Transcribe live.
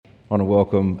I want to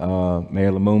welcome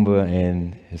Mayor Lumumba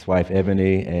and his wife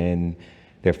Ebony and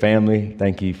their family.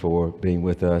 Thank you for being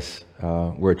with us.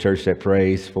 We're a church that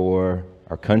prays for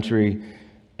our country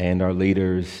and our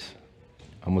leaders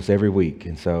almost every week,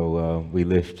 and so we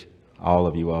lift all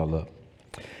of you all up.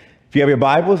 If you have your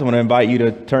Bibles, I want to invite you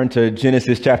to turn to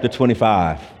Genesis chapter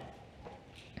 25.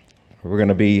 We're going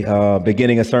to be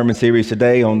beginning a sermon series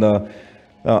today on the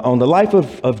life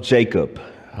of Jacob.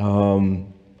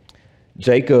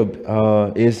 Jacob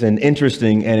is an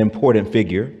interesting and important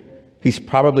figure. He's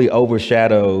probably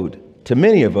overshadowed to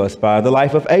many of us by the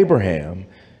life of Abraham.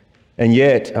 And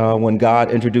yet, when God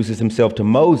introduces himself to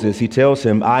Moses, he tells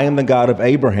him, "I am the God of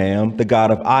Abraham, the God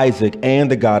of Isaac,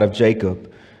 and the God of Jacob."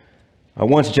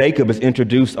 Once Jacob is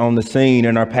introduced on the scene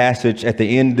in our passage at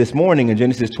the end this morning in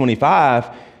Genesis 25,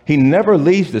 he never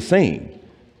leaves the scene.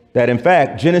 That in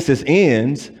fact, Genesis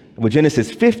ends with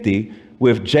Genesis 50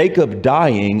 with Jacob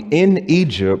dying in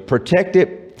Egypt, protected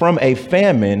from a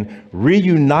famine,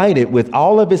 reunited with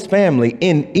all of his family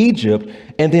in Egypt.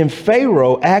 And then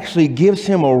Pharaoh actually gives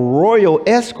him a royal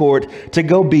escort to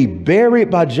go be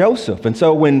buried by Joseph. And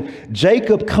so when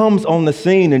Jacob comes on the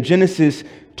scene in Genesis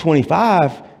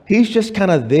 25, he's just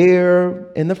kind of there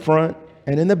in the front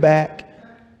and in the back,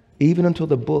 even until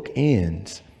the book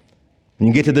ends. When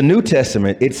you get to the New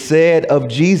Testament, it's said of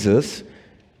Jesus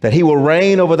that he will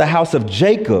reign over the house of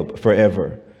Jacob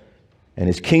forever, and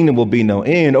his kingdom will be no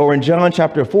end. Or in John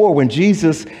chapter 4, when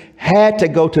Jesus had to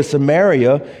go to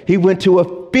Samaria, he went to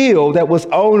a field that was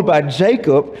owned by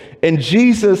Jacob, and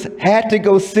Jesus had to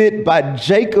go sit by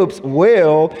Jacob's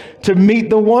well to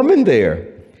meet the woman there.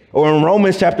 Or in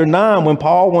Romans chapter 9, when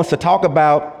Paul wants to talk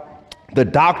about the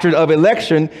doctrine of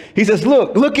election, he says,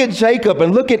 look at Jacob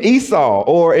and look at Esau.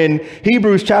 Or in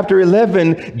Hebrews chapter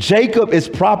 11, Jacob is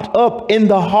propped up in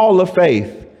the hall of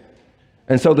faith.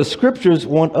 And so the scriptures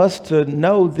want us to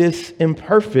know this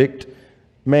imperfect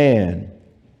man.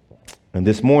 And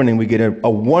this morning we get a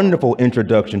wonderful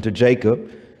introduction to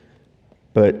Jacob,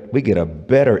 but we get a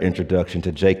better introduction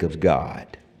to Jacob's God.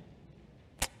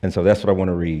 And so that's what I want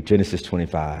to read, Genesis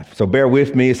 25. So bear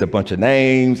with me. It's a bunch of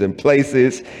names and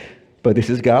places, but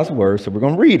this is God's word, so we're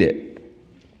going to read it.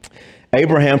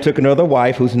 Abraham took another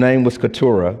wife whose name was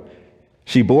Keturah.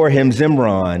 She bore him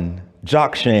Zimran,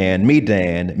 Jokshan,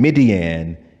 Medan,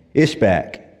 Midian,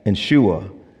 Ishbak, and Shua.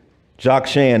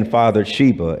 Jokshan fathered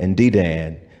Sheba and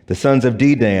Dedan. The sons of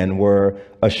Dedan were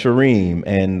Ashurim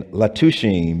and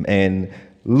Latushim and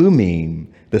Lumim.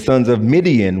 The sons of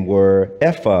Midian were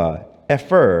Ephah,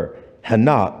 Epher,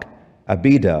 Hanak,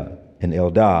 Abida, and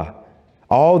Eldah.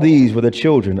 All these were the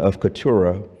children of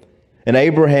Keturah. And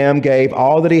Abraham gave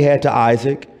all that he had to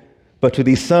Isaac, but to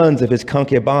the sons of his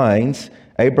concubines,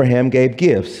 Abraham gave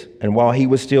gifts. And while he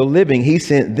was still living, he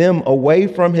sent them away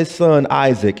from his son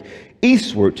Isaac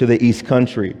eastward to the east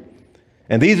country.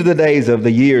 And these are the days of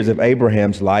the years of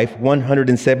Abraham's life,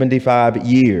 175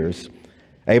 years.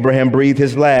 Abraham breathed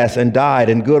his last and died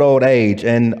in good old age,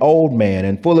 an old man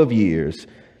and full of years,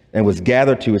 and was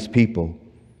gathered to his people.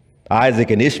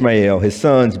 Isaac and Ishmael, his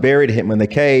sons, buried him in the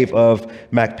cave of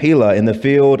Machpelah in the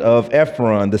field of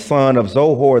Ephron, the son of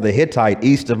Zohar the Hittite,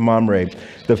 east of Mamre,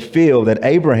 the field that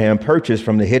Abraham purchased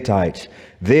from the Hittites.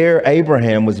 There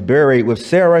Abraham was buried with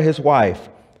Sarah, his wife.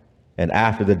 And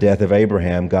after the death of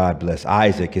Abraham, God blessed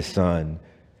Isaac, his son.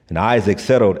 And Isaac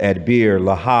settled at Beer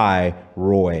Lahai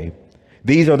Roi.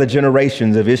 These are the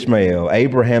generations of Ishmael,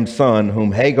 Abraham's son,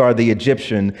 whom Hagar the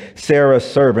Egyptian, Sarah's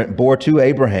servant, bore to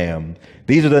Abraham.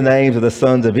 These are the names of the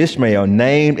sons of Ishmael,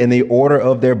 named in the order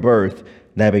of their birth: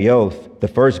 Nebaioth, the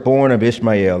firstborn of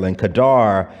Ishmael, and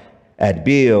Kedar,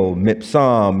 Adbeel,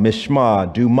 Mipsam,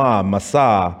 Mishma, Dumah,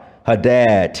 Massa,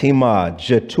 Hadad, Timah,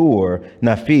 Jetur,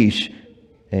 Naphish,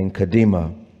 and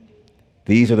Kadimah.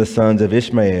 These are the sons of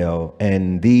Ishmael,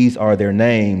 and these are their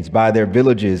names by their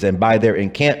villages and by their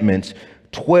encampments,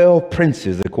 12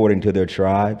 princes according to their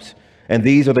tribes. And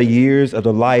these are the years of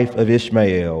the life of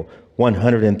Ishmael,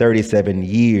 137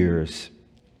 years.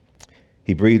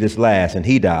 He breathed his last, and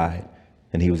he died,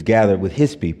 and he was gathered with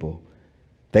his people.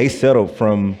 They settled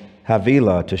from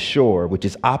Havilah to Shur, which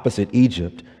is opposite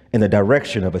Egypt, in the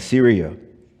direction of Assyria.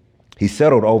 He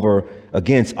settled over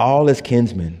against all his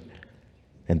kinsmen.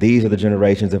 And these are the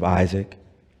generations of Isaac,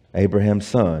 Abraham's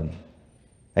son.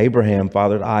 Abraham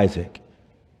fathered Isaac,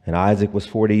 and Isaac was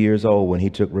 40 years old when he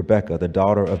took Rebekah, the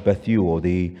daughter of Bethuel,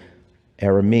 the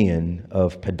Aramean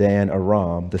of Padan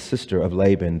Aram, the sister of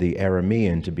Laban, the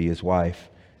Aramean, to be his wife.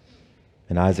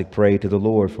 And Isaac prayed to the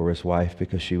Lord for his wife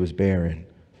because she was barren.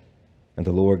 And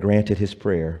the Lord granted his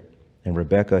prayer, and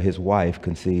Rebekah, his wife,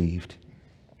 conceived.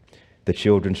 The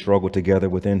children struggled together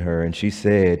within her, and she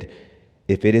said,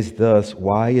 If it is thus,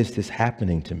 why is this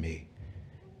happening to me?"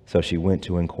 So she went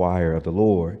to inquire of the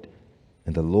Lord.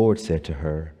 And the Lord said to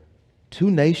her,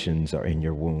 "Two nations are in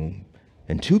your womb,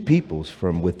 and two peoples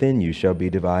from within you shall be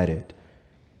divided.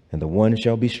 And the one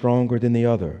shall be stronger than the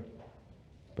other,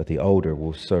 but the older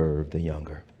will serve the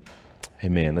younger."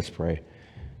 Amen. Let's pray.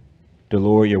 Dear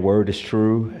Lord, your word is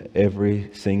true, every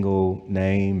single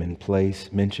name and place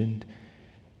mentioned,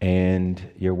 and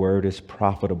your word is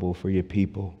profitable for your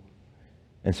people.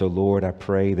 And so, Lord, I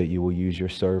pray that you will use your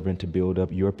servant to build up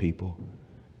your people.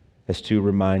 As Stu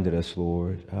reminded us,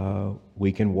 Lord,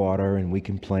 we can water and we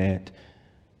can plant,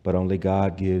 but only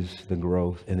God gives the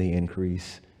growth and the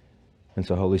increase. And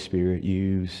so, Holy Spirit,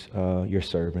 use your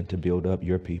servant to build up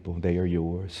your people. They are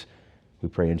yours. We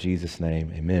pray in Jesus'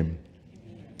 name. Amen.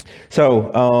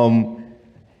 So,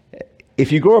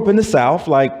 if you grow up in the South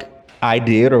like I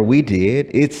did or we did,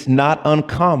 it's not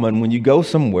uncommon when you go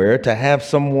somewhere to have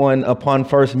someone upon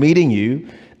first meeting you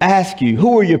ask you,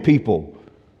 "Who are your people?"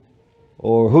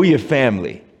 Or "Who your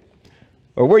family?"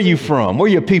 Or "Where you from?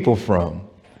 Where your people from?"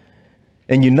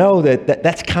 And you know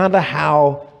that's kind of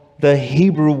how the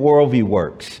Hebrew worldview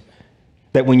works.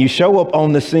 That when you show up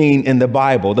on the scene in the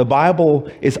Bible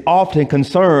is often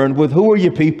concerned with who are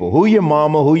your people, who your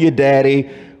mama, who your daddy,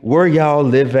 where y'all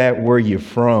live at, where you're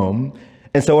from.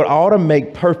 And so it ought to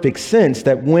make perfect sense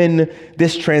that when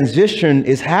this transition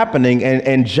is happening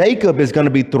and Jacob is going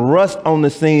to be thrust on the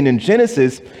scene in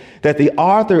Genesis, that the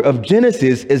author of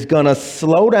Genesis is going to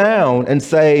slow down and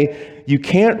say, you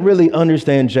can't really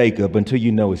understand Jacob until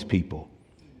you know his people.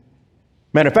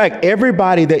 Matter of fact,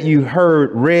 everybody that you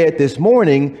heard read this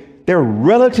morning, they're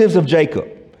relatives of Jacob.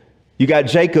 You got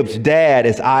Jacob's dad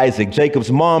is Isaac.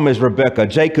 Jacob's mom is Rebekah.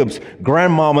 Jacob's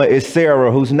grandmama is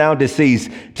Sarah, who's now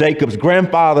deceased. Jacob's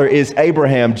grandfather is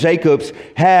Abraham. Jacob's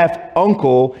half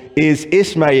uncle is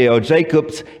Ishmael.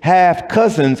 Jacob's half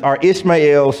cousins are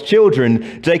Ishmael's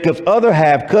children. Jacob's other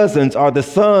half cousins are the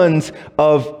sons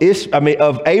of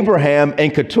Abraham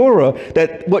and Keturah.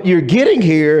 That what you're getting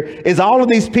here is all of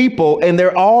these people, and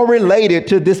they're all related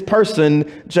to this person,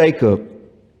 Jacob.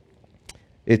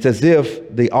 It's as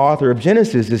if the author of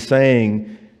Genesis is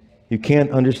saying, you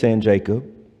can't understand Jacob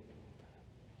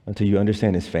until you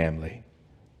understand his family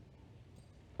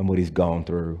and what he's gone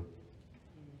through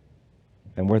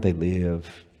and where they live.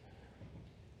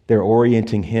 They're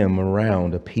orienting him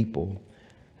around a people.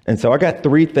 And so I got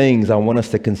three things I want us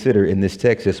to consider in this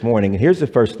text this morning. And here's the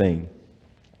first thing.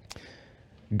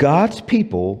 God's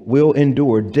people will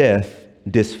endure death,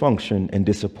 dysfunction, and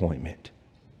disappointment.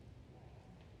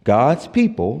 God's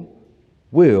people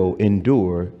will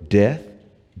endure death,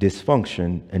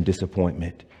 dysfunction, and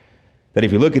disappointment. That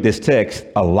if you look at this text,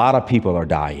 a lot of people are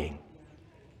dying.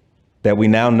 That we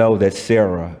now know that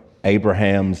Sarah,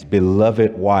 Abraham's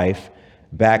beloved wife,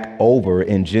 back over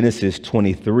in Genesis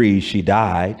 23, she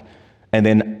died. And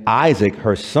then Isaac,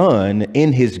 her son,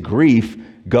 in his grief,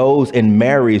 goes and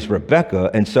marries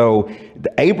Rebekah. And so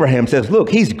Abraham says, look,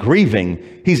 he's grieving.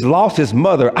 He's lost his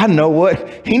mother. I know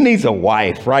what he needs a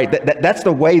wife, right? That's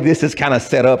the way this is kind of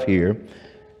set up here.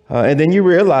 And then you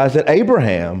realize that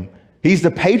Abraham, he's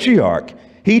the patriarch.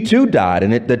 He too died.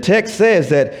 And the text says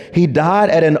that he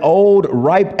died at an old,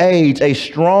 ripe age, a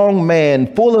strong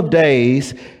man full of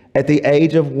days at the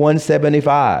age of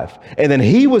 175. And then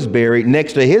he was buried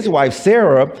next to his wife,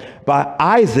 Sarah, by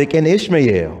Isaac and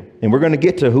Ishmael. And we're going to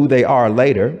get to who they are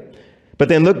later. But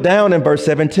then look down in verse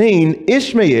 17,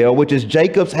 Ishmael, which is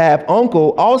Jacob's half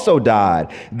uncle, also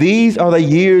died. These are the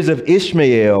years of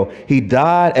Ishmael. He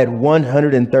died at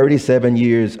 137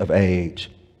 years of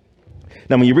age.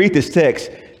 Now, when you read this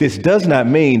text, this does not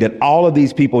mean that all of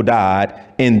these people died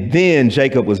and then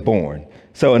Jacob was born.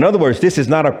 So in other words, this is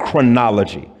not a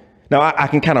chronology. Now, I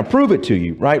can kind of prove it to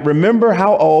you, right? Remember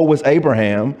how old was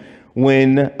Abraham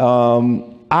when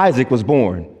Isaac was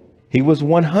born? He was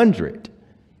 100,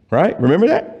 right? Remember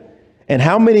that? And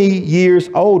how many years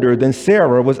older than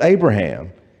Sarah was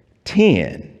Abraham?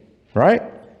 10, right?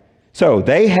 So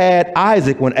they had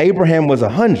Isaac when Abraham was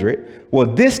 100. Well,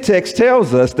 this text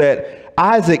tells us that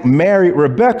Isaac married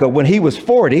Rebekah when he was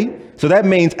 40. So that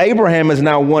means Abraham is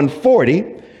now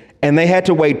 140. And they had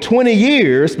to wait 20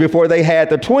 years before they had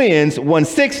the twins,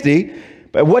 160.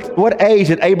 But what age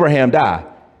did Abraham die?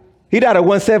 He died at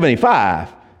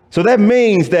 175. So that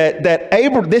means that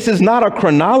this is not a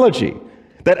chronology,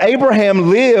 that Abraham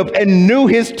lived and knew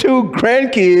his two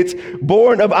grandkids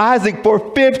born of Isaac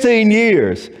for 15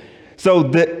 years. So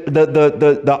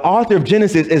the author of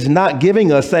Genesis is not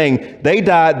giving us saying they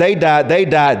died,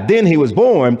 then he was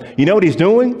born. You know what he's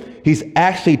doing? He's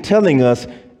actually telling us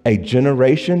a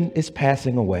generation is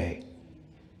passing away.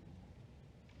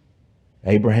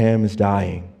 Abraham is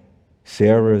dying.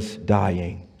 Sarah's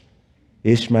dying.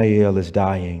 Ishmael is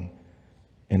dying.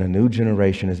 And a new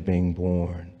generation is being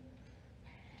born.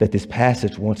 That this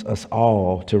passage wants us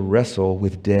all to wrestle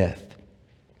with death.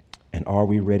 And are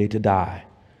we ready to die?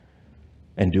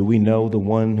 And do we know the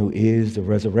one who is the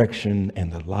resurrection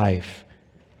and the life?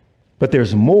 But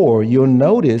there's more. You'll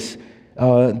notice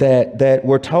that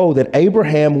we're told that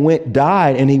Abraham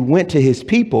died and he went to his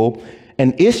people,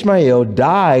 and Ishmael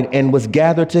died and was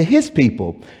gathered to his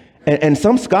people. And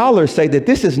some scholars say that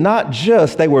this is not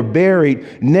just they were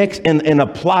buried next in a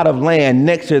plot of land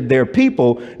next to their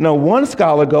people. No, one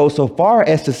scholar goes so far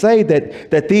as to say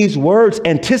that these words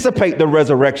anticipate the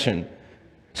resurrection.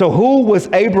 So who was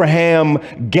Abraham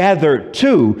gathered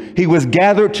to? He was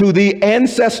gathered to the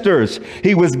ancestors.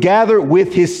 He was gathered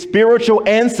with his spiritual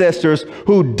ancestors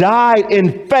who died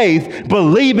in faith,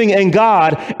 believing in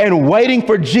God and waiting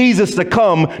for Jesus to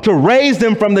come to raise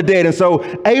them from the dead. And so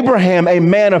Abraham, a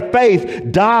man of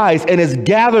faith, dies and is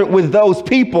gathered with those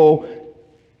people,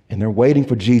 and they're waiting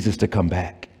for Jesus to come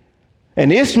back.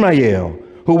 And Ishmael,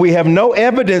 who we have no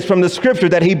evidence from the scripture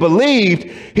that he believed,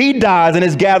 he dies and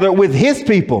is gathered with his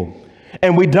people.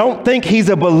 And we don't think he's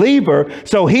a believer,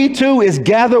 so he too is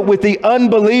gathered with the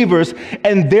unbelievers,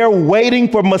 and they're waiting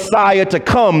for Messiah to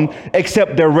come,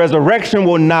 except their resurrection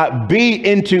will not be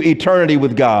into eternity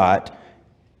with God.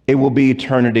 It will be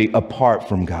eternity apart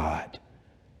from God.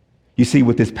 You see,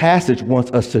 what this passage wants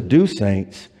us to do,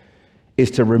 saints, is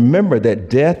to remember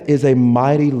that death is a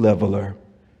mighty leveler.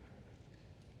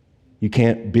 You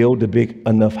can't build a big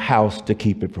enough house to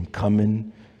keep it from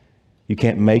coming. You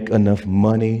can't make enough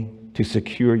money to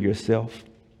secure yourself.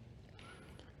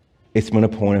 It's been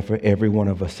appointed for every one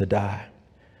of us to die.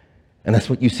 And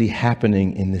that's what you see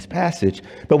happening in this passage.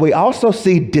 But we also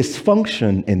see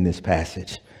dysfunction in this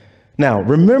passage. Now,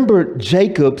 remember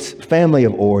Jacob's family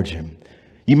of origin.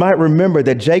 You might remember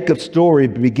that Jacob's story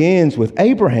begins with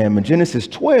Abraham in Genesis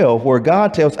 12, where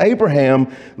God tells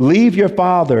Abraham, leave your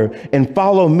father and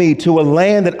follow me to a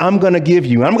land that I'm going to give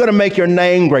you. I'm going to make your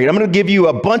name great. I'm going to give you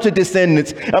a bunch of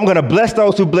descendants. I'm going to bless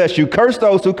those who bless you, curse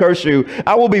those who curse you.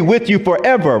 I will be with you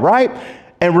forever, right?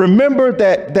 And remember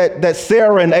that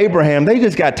Sarah and Abraham, they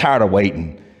just got tired of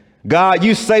waiting. God,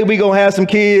 you say we're going to have some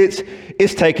kids.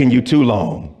 It's taking you too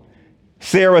long.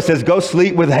 Sarah says, go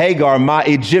sleep with Hagar, my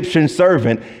Egyptian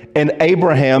servant. And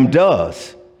Abraham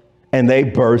does. And they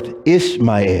birth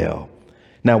Ishmael.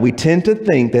 Now, we tend to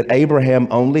think that Abraham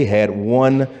only had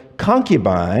one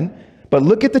concubine. But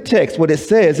look at the text, what it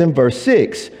says in verse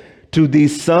 6. To the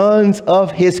sons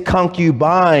of his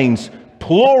concubines,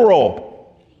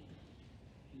 plural.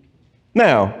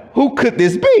 Now, who could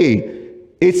this be?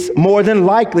 It's more than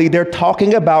likely they're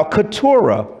talking about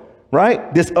Keturah.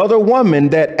 Right? This other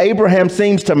woman that Abraham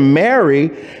seems to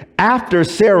marry after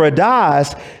Sarah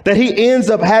dies, that he ends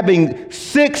up having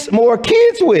 6 more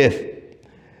kids with.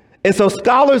 And so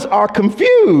scholars are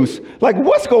confused. Like,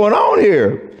 what's going on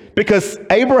here? Because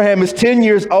Abraham is 10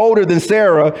 years older than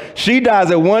Sarah. She dies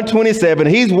at 127.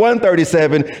 He's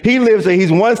 137. He lives at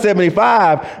he's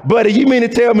 175. Buddy, you mean to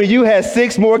tell me you had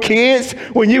 6 more kids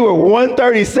when you were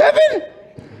 137?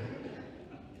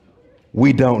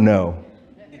 We don't know.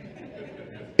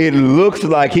 It looks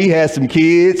like he had some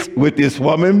kids with this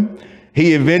woman.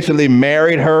 He eventually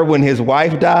married her when his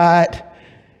wife died,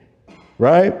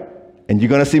 right? And you're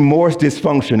going to see more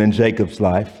dysfunction in Jacob's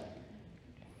life.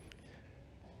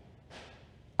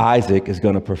 Isaac is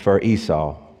going to prefer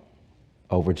Esau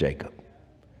over Jacob.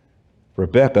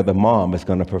 Rebekah, the mom, is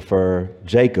going to prefer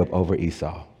Jacob over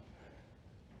Esau.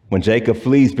 When Jacob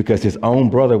flees because his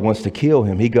own brother wants to kill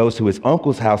him, he goes to his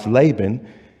uncle's house, Laban.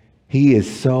 He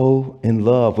is so in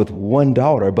love with one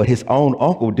daughter, but his own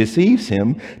uncle deceives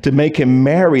him to make him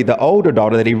marry the older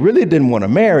daughter that he really didn't want to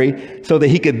marry so that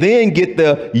he could then get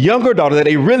the younger daughter that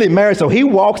he really married. So he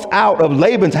walks out of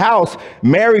Laban's house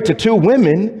married to 2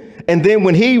 women. And then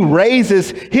when he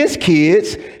raises his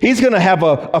kids, he's going to have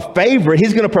a favorite.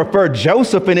 He's going to prefer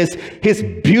Joseph and his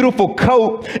beautiful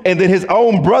coat. And then his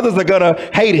own brothers are going to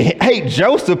hate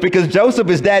Joseph because Joseph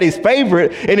is daddy's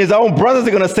favorite. And his own brothers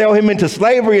are going to sell him into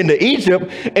slavery into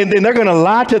Egypt. And then they're going to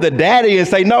lie to the daddy and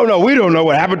say, no, we don't know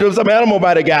what happened to him. Some animal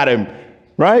might have got him.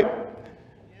 Right?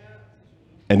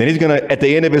 And then he's going to, at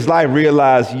the end of his life,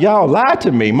 realize, y'all lied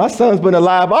to me. My son's been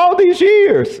alive all these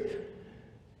years.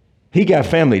 He got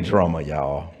family drama,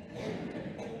 y'all.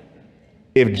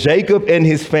 If Jacob and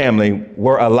his family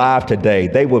were alive today,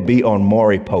 they would be on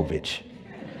Maury Povich.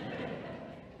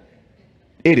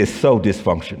 It is so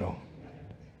dysfunctional.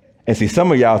 And see,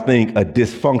 some of y'all think a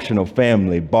dysfunctional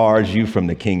family bars you from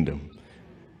the kingdom.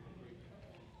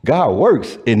 God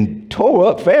works in tore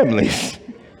up families.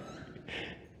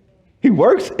 He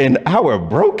works in our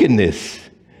brokenness.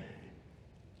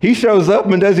 He shows up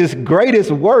and does his greatest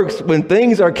works when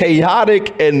things are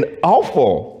chaotic and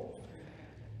awful.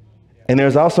 And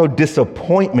there's also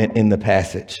disappointment in the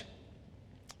passage.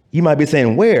 You might be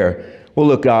saying, where? Well,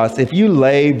 look, guys, if you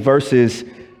lay verses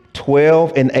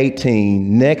 12 and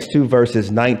 18 next to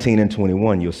verses 19 and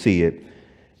 21, you'll see it.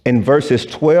 In verses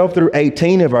 12 through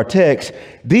 18 of our text,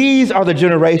 these are the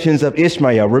generations of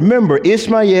Ishmael. Remember,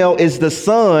 Ishmael is the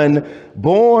son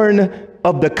born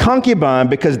of the concubine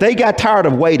because they got tired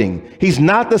of waiting. He's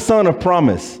not the son of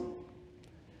promise.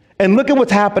 And look at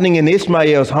what's happening in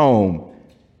Ishmael's home.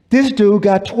 This dude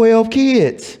got 12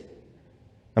 kids.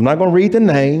 I'm not going to read the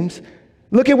names.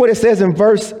 Look at what it says in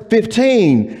verse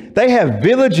 15. They have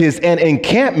villages and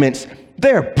encampments.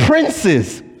 They're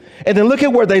princes. And then look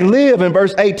at where they live in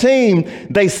verse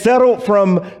 18. They settled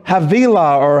from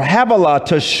Havilah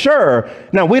to Shur.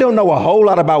 Now, we don't know a whole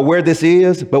lot about where this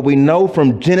is, but we know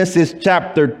from Genesis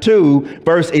chapter 2,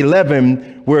 verse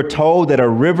 11, we're told that a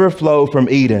river flowed from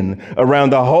Eden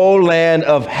around the whole land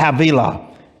of Havilah,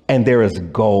 and there is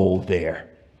gold there.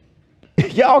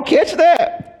 Y'all catch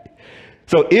that?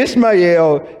 So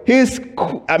Ishmael,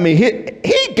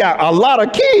 he got a lot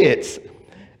of kids,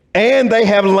 and they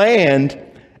have land.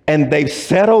 And they've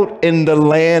settled in the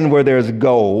land where there's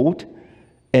gold,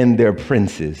 and they're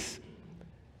princes.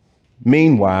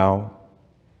 Meanwhile,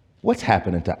 what's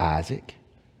happening to Isaac?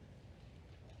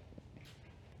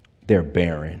 They're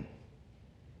barren.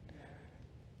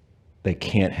 They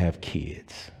can't have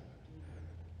kids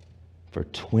for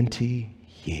 20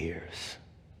 years.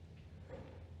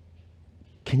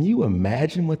 Can you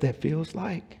imagine what that feels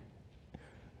like?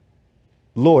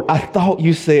 Lord, I thought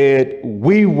you said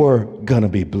we were going to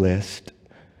be blessed.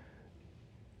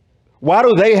 Why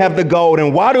do they have the gold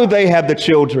and why do they have the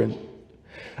children?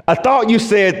 I thought you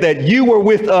said that you were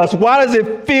with us. Why does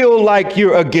it feel like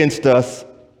you're against us?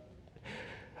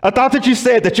 I thought that you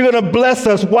said that you're going to bless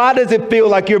us. Why does it feel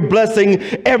like you're blessing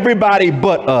everybody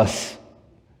but us?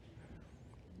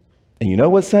 And you know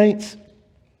what, saints?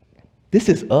 This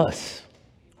is us.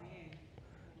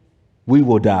 We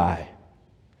will die.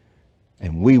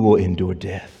 And we will endure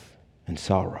death and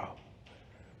sorrow.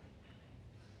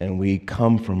 And we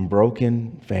come from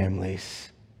broken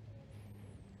families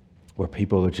where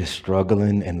people are just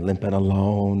struggling and limping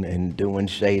along and doing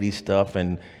shady stuff.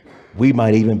 And we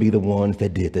might even be the ones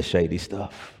that did the shady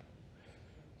stuff.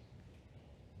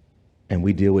 And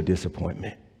we deal with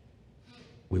disappointment.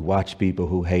 We watch people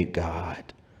who hate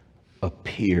God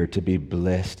appear to be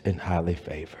blessed and highly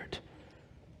favored.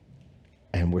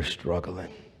 And we're struggling.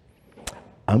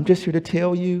 I'm just here to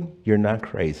tell you, you're not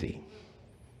crazy.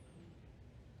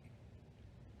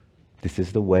 This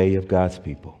is the way of God's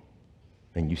people,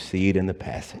 and you see it in the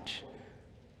passage.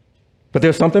 But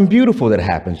there's something beautiful that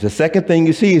happens. The second thing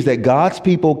you see is that God's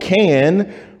people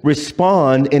can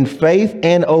respond in faith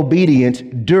and obedience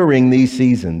during these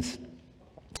seasons.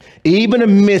 Even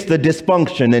amidst the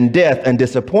dysfunction and death and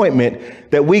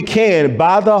disappointment, that we can,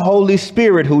 by the Holy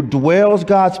Spirit who dwells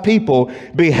God's people,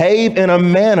 behave in a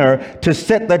manner to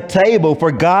set the table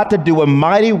for God to do a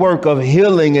mighty work of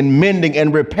healing and mending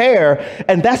and repair.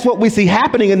 And that's what we see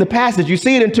happening in the passage. You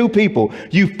see it in two people.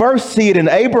 You first see it in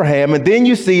Abraham, and then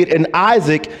you see it in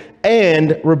Isaac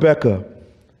and Rebekah.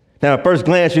 Now, at first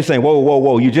glance, you're saying,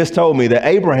 whoa. You just told me that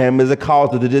Abraham is the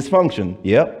cause of the dysfunction.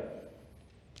 Yep.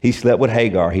 He slept with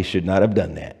Hagar. He should not have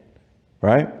done that,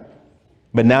 right?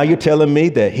 But now you're telling me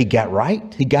that he got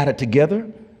right? He got it together?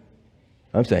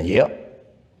 I'm saying,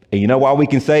 yep. And you know why we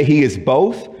can say he is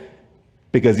both?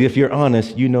 Because if you're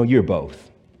honest, you know you're both.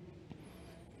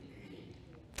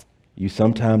 You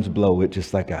sometimes blow it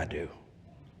just like I do.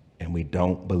 And we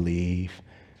don't believe,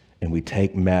 and we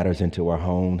take matters into our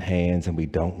own hands, and we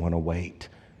don't want to wait.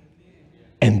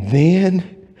 And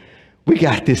then we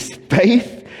got this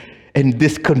faith and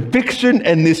this conviction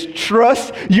and this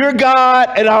trust. You're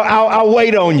God, and I'll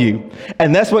wait on you.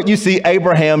 And that's what you see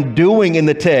Abraham doing in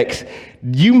the text.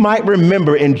 You might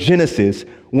remember in Genesis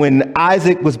when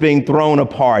Isaac was being thrown a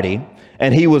party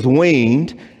and he was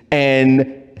weaned,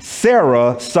 and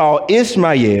Sarah saw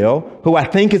Ishmael, who I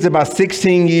think is about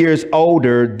 16 years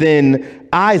older than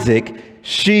Isaac.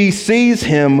 She sees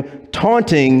him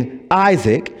taunting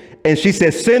Isaac, and she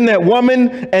says, send that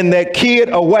woman and that kid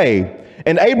away.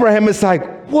 And Abraham is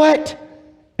like, what?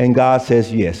 And God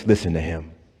says, yes, listen to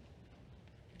him.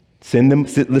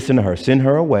 Listen to her, send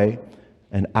her away,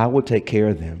 and I will take care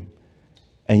of them.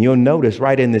 And you'll notice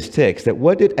right in this text that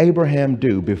what did Abraham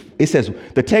do? It says,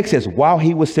 the text says, while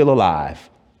he was still alive.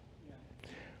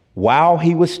 While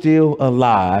he was still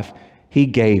alive, he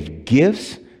gave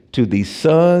gifts to the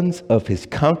sons of his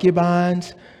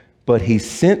concubines but he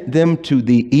sent them to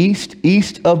the east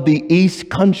of the east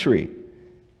country.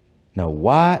 Now,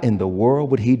 why in the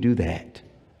world would he do that?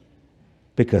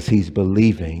 Because he's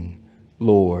believing,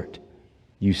 Lord,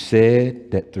 you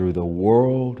said that through the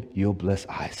world you'll bless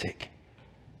Isaac.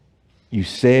 You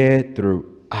said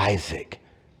through Isaac,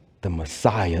 the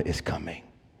Messiah is coming.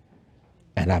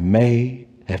 And I may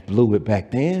have blew it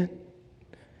back then,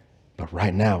 but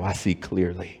right now I see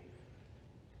clearly.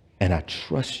 And I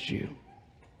trust you.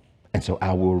 And so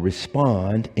I will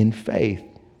respond in faith.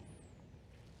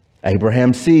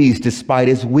 Abraham sees, despite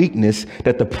his weakness,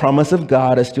 that the promise of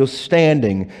God is still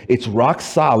standing. It's rock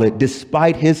solid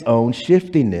despite his own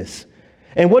shiftiness.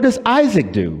 And what does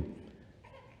Isaac do?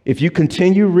 If you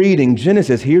continue reading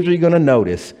Genesis, here's what you're going to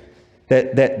notice.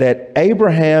 That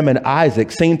Abraham and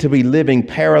Isaac seem to be living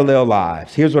parallel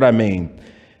lives. Here's what I mean.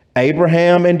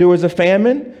 Abraham endures a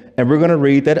famine, and we're going to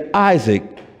read that Isaac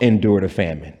endured a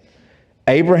famine.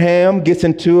 Abraham gets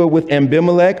into it with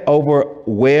Abimelech over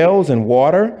wells and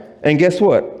water. And guess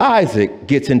what? Isaac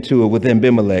gets into it with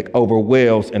Abimelech over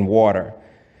wells and water.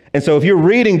 And so if you're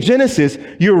reading Genesis,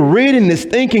 you're reading this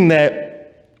thinking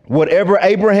that whatever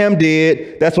Abraham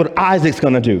did, that's what Isaac's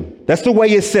going to do. That's the way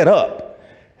it's set up.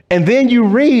 And then you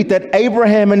read that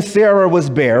Abraham and Sarah was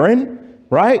barren,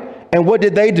 right? And what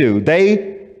did they do?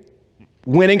 They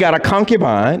went and got a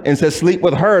concubine and said, sleep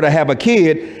with her to have a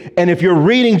kid. And if you're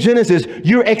reading Genesis,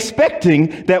 you're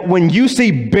expecting that when you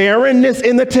see barrenness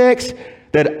in the text,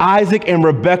 that Isaac and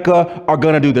Rebekah are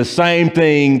going to do the same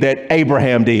thing that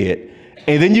Abraham did.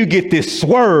 And then you get this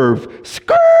swerve,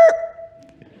 skirt.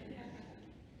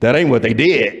 That ain't what they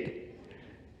did.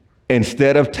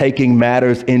 Instead of taking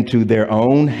matters into their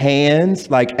own hands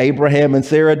like Abraham and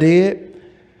Sarah did,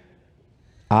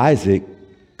 Isaac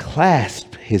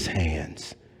clasped his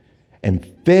hands and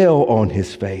fell on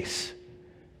his face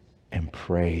and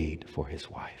prayed for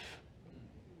his wife.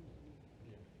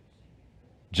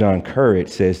 John Currid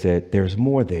says that there's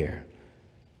more there,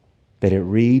 that it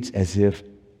reads as if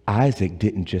Isaac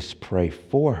didn't just pray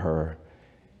for her,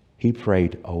 he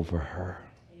prayed over her.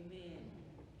 Amen.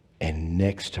 And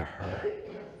next to her.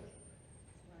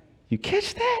 You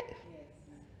catch that?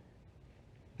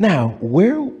 Now,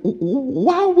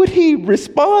 why would he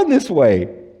respond this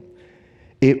way?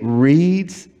 It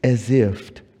reads as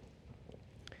if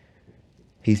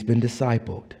he's been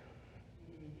discipled.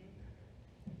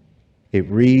 It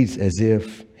reads as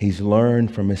if he's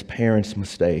learned from his parents'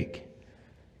 mistake.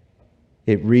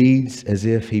 It reads as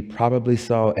if he probably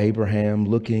saw Abraham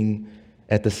looking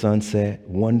at the sunset,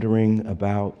 wondering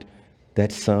about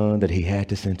that son that he had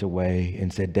to send away,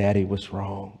 and said, Daddy, what's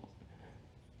wrong?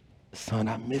 Son,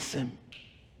 I miss him.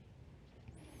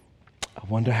 I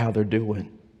wonder how they're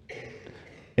doing.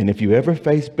 And if you ever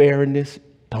face barrenness,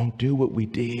 don't do what we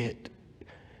did.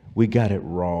 We got it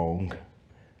wrong.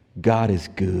 God is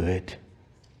good.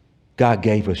 God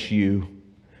gave us you.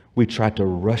 We tried to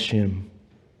rush him,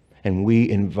 and we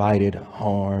invited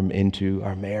harm into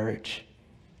our marriage.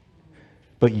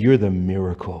 But you're the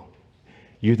miracle.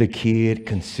 You're the kid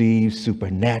conceived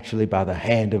supernaturally by the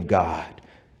hand of God.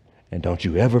 And don't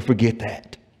you ever forget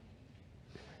that.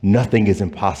 Nothing is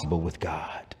impossible with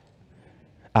God.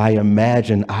 I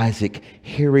imagine Isaac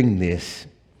hearing this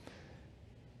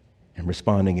and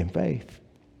responding in faith.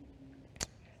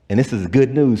 And this is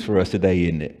good news for us today,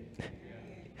 isn't it?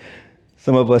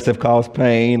 Some of us have caused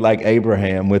pain like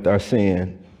Abraham with our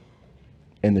sin,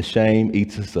 and the shame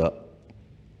eats us up.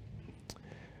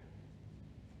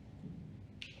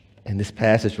 And this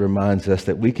passage reminds us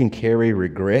that we can carry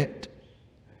regret,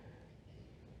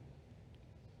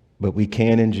 but we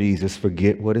can in Jesus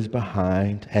forget what is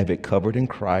behind, have it covered in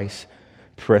Christ,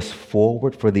 press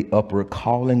forward for the upward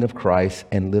calling of Christ,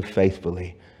 and live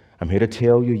faithfully. I'm here to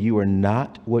tell you, you are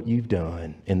not what you've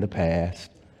done in the past.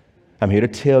 I'm here to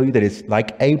tell you that it's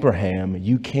like Abraham.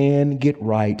 You can get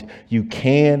right. You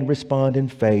can respond in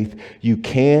faith. You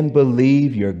can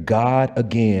believe your God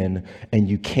again, and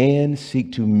you can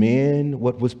seek to mend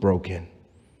what was broken.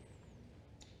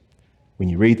 When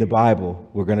you read the Bible,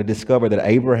 we're going to discover that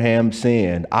Abraham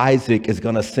sinned, Isaac is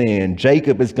going to sin,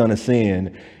 Jacob is going to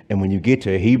sin. And when you get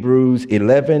to Hebrews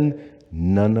 11,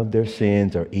 none of their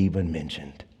sins are even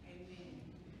mentioned.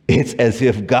 It's as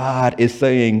if God is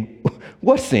saying,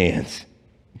 what sins?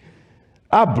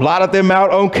 I blotted them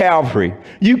out on Calvary.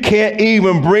 You can't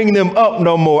even bring them up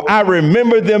no more. I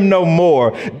remember them no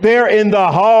more. They're in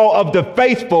the hall of the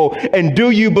faithful. And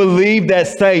do you believe that,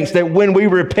 saints, that when we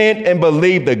repent and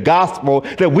believe the gospel,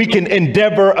 that we can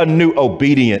endeavor a new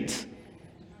obedience?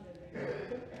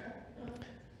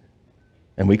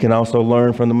 And we can also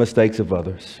learn from the mistakes of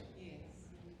others.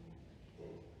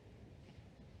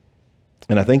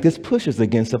 And I think this pushes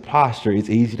against a posture it's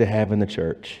easy to have in the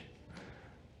church.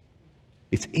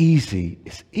 It's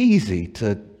easy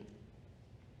to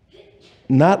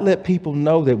not let people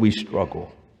know that we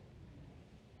struggle.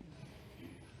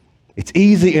 It's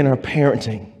easy in our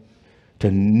parenting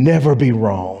to never be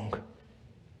wrong.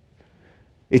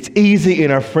 It's easy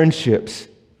in our friendships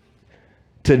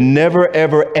to never,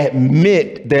 ever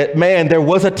admit that, man, there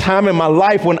was a time in my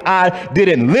life when I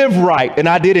didn't live right and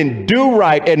I didn't do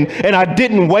right and I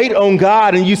didn't wait on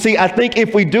God. And you see, I think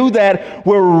if we do that,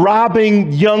 we're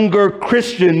robbing younger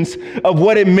Christians of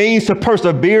what it means to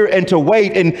persevere and to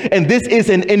wait. And this is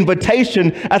an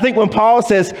invitation. I think when Paul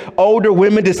says older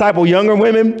women disciple younger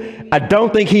women, I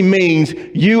don't think he means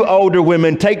you older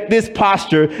women take this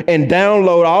posture and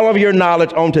download all of your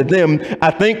knowledge onto them.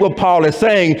 I think what Paul is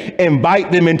saying,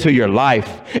 invite them into your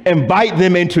life, invite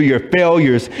them into your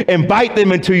failures, invite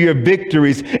them into your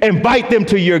victories, invite them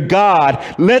to your God.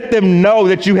 Let them know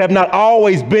that you have not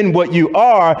always been what you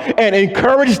are, and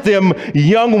encourage them,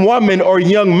 young woman or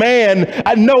young man.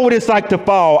 I know what it's like to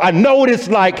fall. I know what it's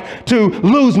like to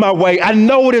lose my way. I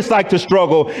know what it's like to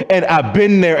struggle, and I've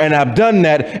been there and I've done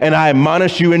that, and I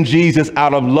admonish you in Jesus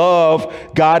out of love.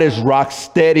 God is rock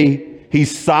steady.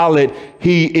 He's solid.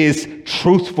 He is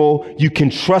truthful. You can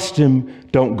trust him.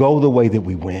 Don't go the way that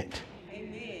we went.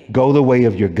 Amen. Go the way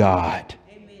of your God.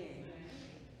 Amen.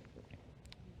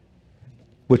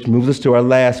 Which moves us to our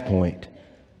last point.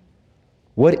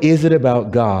 What is it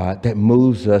about God that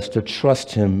moves us to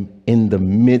trust him in the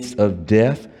midst of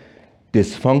death,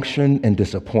 dysfunction, and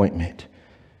disappointment?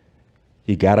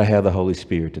 You got to have the Holy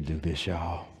Spirit to do this,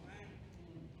 y'all.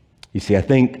 You see, I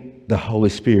think the Holy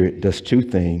Spirit does two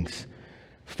things.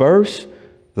 First,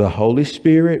 the Holy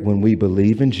Spirit, when we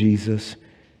believe in Jesus,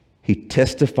 he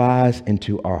testifies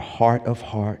into our heart of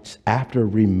hearts after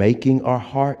remaking our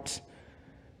hearts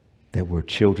that we're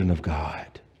children of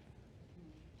God.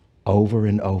 Over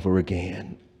and over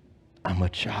again, I'm a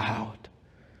child.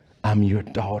 I'm your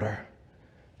daughter.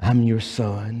 I'm your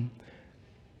son.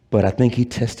 But I think he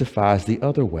testifies the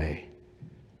other way.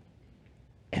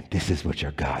 And this is what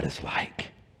your God is like.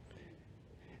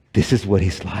 This is what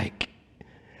he's like.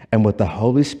 And what the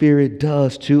Holy Spirit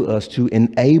does to us to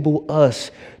enable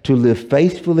us to live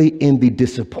faithfully in the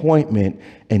disappointment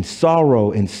and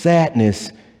sorrow and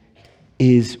sadness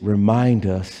is remind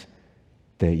us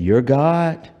that your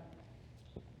God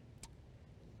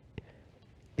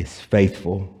is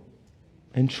faithful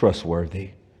and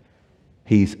trustworthy.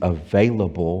 He's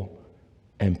available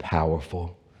and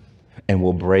powerful and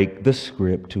will break the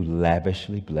script to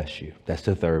lavishly bless you. That's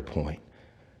the third point.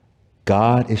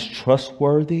 God is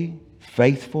trustworthy,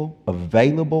 faithful,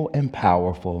 available, and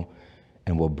powerful,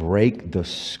 and will break the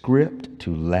script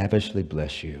to lavishly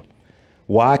bless you.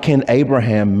 Why can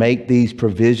Abraham make these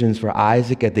provisions for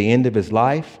Isaac at the end of his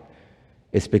life?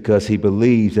 It's because he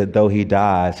believes that though he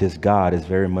dies, his God is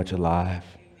very much alive.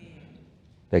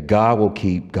 That God will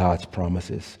keep God's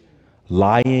promises.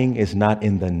 Lying is not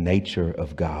in the nature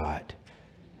of God.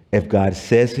 If God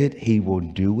says it, he will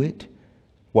do it.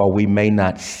 While we may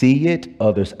not see it,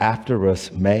 others after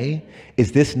us may.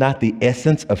 Is this not the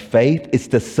essence of faith? It's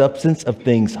the substance of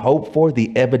things hoped for,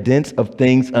 the evidence of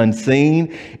things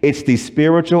unseen. It's the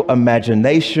spiritual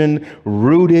imagination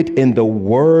rooted in the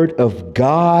word of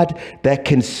God that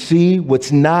can see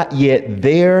what's not yet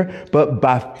there, but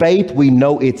by faith we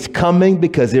know it's coming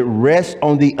because it rests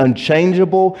on the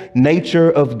unchangeable nature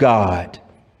of God.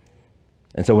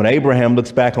 And so when Abraham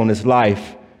looks back on his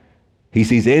life, he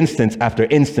sees instance after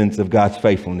instance of God's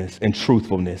faithfulness and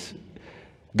truthfulness.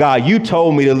 God, you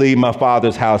told me to leave my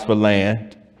father's house for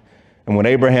land. And when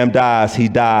Abraham dies, he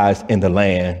dies in the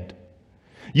land.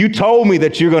 You told me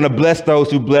that you're going to bless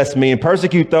those who bless me and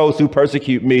persecute those who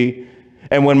persecute me.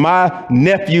 And when my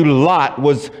nephew Lot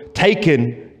was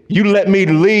taken, you let me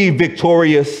leave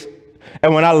victorious.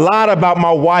 And when I lied about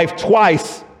my wife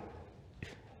twice,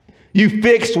 you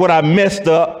fixed what I messed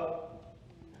up.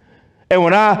 And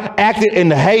when I acted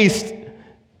in haste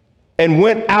and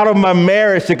went out of my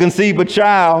marriage to conceive a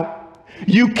child,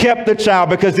 you kept the child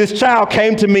because this child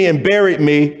came to me and buried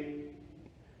me.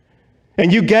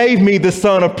 And you gave me the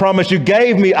son of promise. You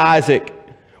gave me Isaac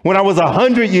when I was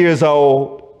 100 years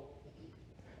old.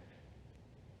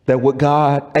 That what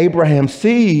Abraham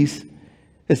sees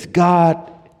is God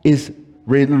is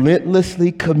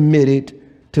relentlessly committed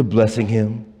to blessing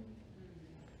him.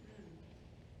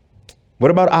 What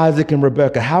about Isaac and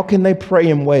Rebekah? How can they pray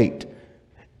and wait?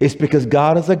 It's because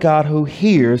God is a God who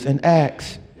hears and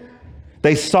acts.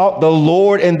 They sought the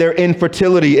Lord in their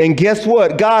infertility. And guess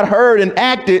what? God heard and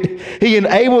acted. He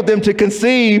enabled them to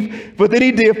conceive, but then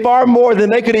he did far more than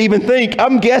they could even think.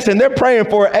 I'm guessing they're praying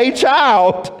for a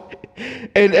child.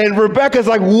 And Rebecca's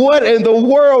like, what in the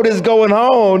world is going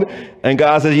on? And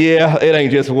God says, yeah, it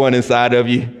ain't just one inside of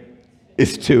you.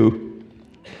 It's two.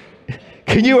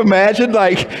 Can you imagine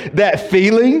like that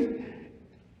feeling?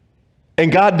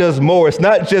 And God does more. It's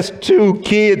not just two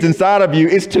kids inside of you.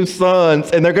 It's two sons,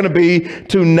 and they're going to be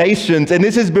two nations. And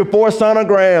this is before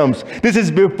sonograms. This is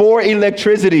before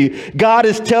electricity. God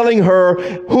is telling her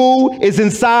who is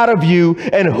inside of you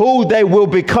and who they will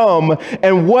become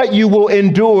and what you will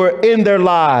endure in their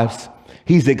lives.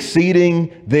 He's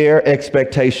exceeding their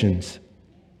expectations.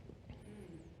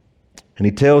 And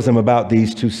he tells them about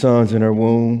these two sons in her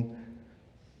womb.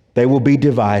 They will be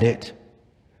divided.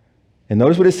 And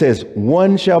notice what it says,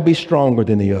 one shall be stronger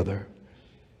than the other.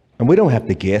 And we don't have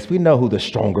to guess. We know who the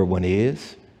stronger one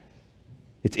is.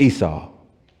 It's Esau.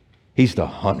 He's the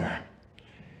hunter.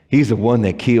 He's the one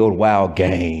that killed wild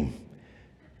game,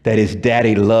 that his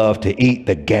daddy loved to eat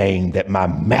the game, that my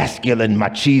masculine,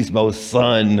 machismo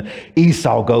son,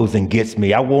 Esau goes and gets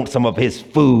me. I want some of his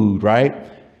food, right?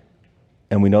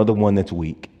 And we know the one that's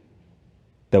weak,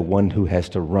 the one who has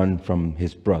to run from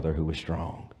his brother who is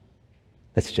strong.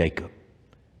 That's Jacob.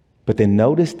 But then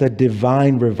notice the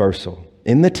divine reversal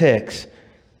in the text.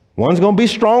 One's going to be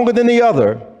stronger than the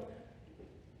other.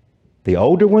 The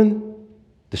older one,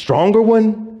 the stronger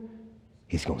one,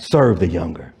 he's going to serve the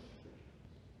younger.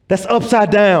 That's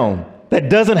upside down. That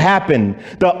doesn't happen.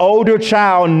 The older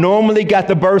child normally got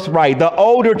the birthright. The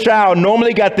older child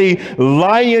normally got the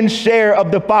lion's share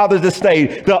of the father's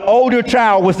estate. The older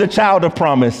child was the child of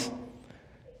promise.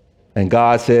 And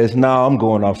God says, no, I'm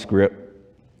going off script.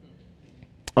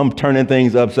 I'm turning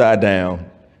things upside down.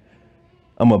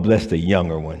 I'm going to bless the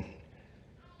younger one.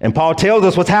 And Paul tells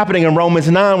us what's happening in Romans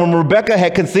 9. When Rebekah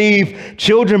had conceived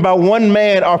children by one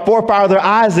man, our forefather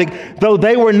Isaac, though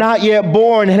they were not yet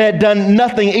born and had done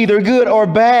nothing either good or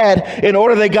bad, in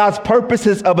order that God's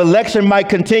purposes of election might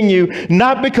continue,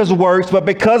 not because of works, but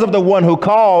because of the one who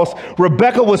calls,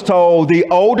 Rebekah was told the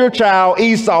older child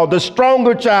Esau, the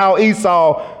stronger child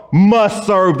Esau, must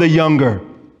serve the younger.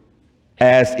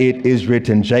 As it is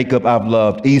written, Jacob I've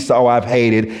loved, Esau I've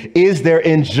hated. Is there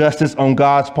injustice on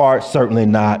God's part? Certainly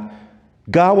not.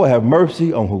 God will have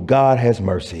mercy on who God has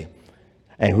mercy,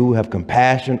 and who will have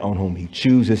compassion on whom he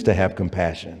chooses to have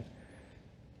compassion.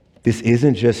 This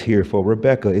isn't just here for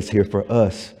Rebekah, it's here for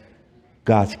us.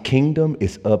 God's kingdom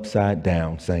is upside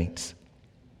down, saints.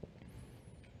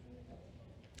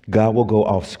 God will go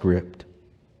off script.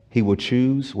 He will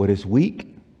choose what is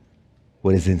weak,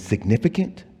 what is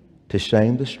insignificant, to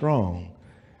shame the strong.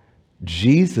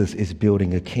 Jesus is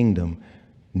building a kingdom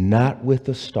not with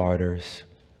the starters,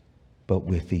 but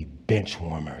with the bench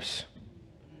warmers.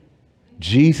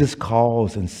 Jesus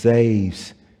calls and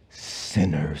saves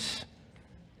sinners,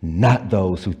 not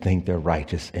those who think they're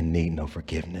righteous and need no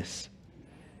forgiveness.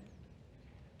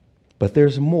 But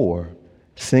there's more.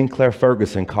 Sinclair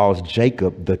Ferguson calls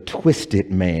Jacob the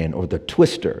twisted man, or the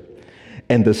twister.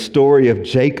 And the story of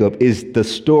Jacob is the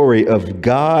story of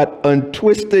God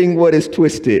untwisting what is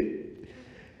twisted.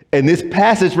 And this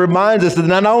passage reminds us that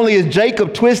not only is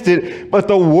Jacob twisted, but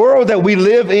the world that we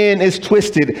live in is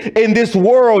twisted. In this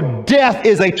world, death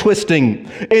is a twisting.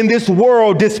 In this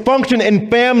world, dysfunction in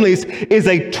families is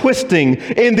a twisting.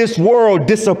 In this world,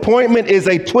 disappointment is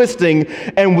a twisting.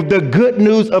 And the good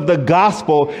news of the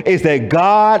gospel is that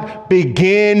God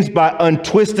begins by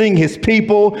untwisting his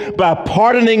people, by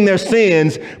pardoning their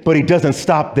sins, but he doesn't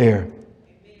stop there.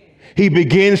 He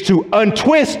begins to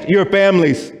untwist your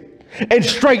families and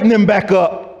straighten them back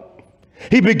up.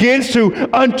 He begins to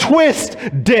untwist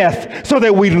death so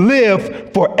that we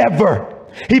live forever.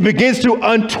 He begins to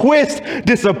untwist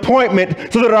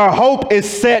disappointment so that our hope is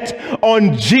set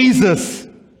on Jesus.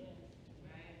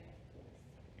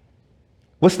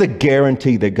 What's the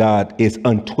guarantee that God is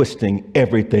untwisting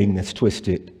everything that's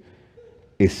twisted?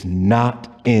 It's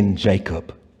not in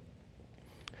Jacob.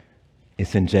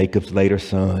 It's in Jacob's later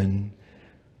son,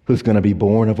 who's going to be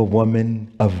born of a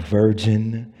woman, a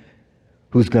virgin,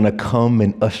 who's going to come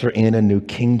and usher in a new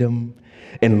kingdom.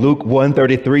 In Luke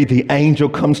 1:33, the angel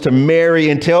comes to Mary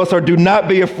and tells her, do not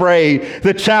be afraid.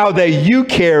 The child that you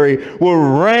carry will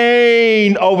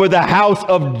reign over the house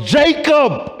of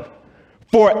Jacob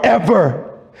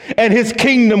forever, and his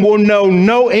kingdom will know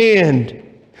no end.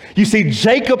 You see,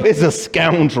 Jacob is a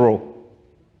scoundrel.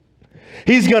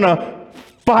 He's going to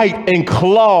fight and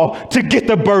claw to get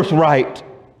the birthright.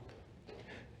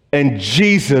 And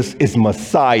Jesus is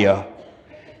Messiah.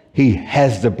 He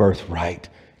has the birthright,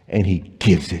 and he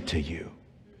gives it to you.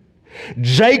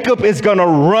 Jacob is going to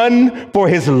run for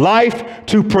his life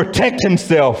to protect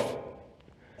himself.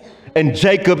 And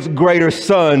Jacob's greater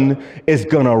son is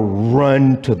going to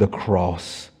run to the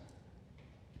cross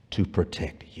to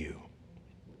protect you.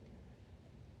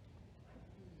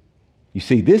 You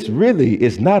see, this really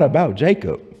is not about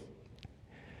Jacob.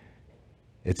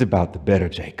 It's about the better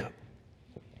Jacob.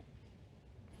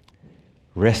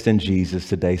 Rest in Jesus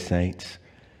today, saints.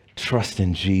 Trust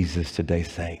in Jesus today,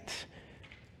 saints.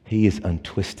 He is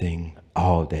untwisting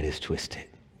all that is twisted.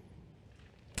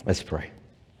 Let's pray.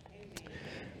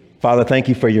 Father, thank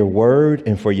you for your word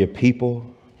and for your people.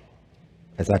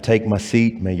 As I take my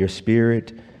seat, may your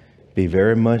spirit be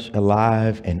very much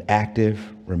alive and active,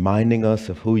 reminding us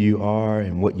of who you are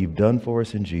and what you've done for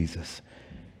us in Jesus.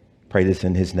 Pray this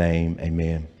in his name.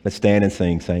 Amen. Let's stand and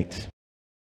sing, saints.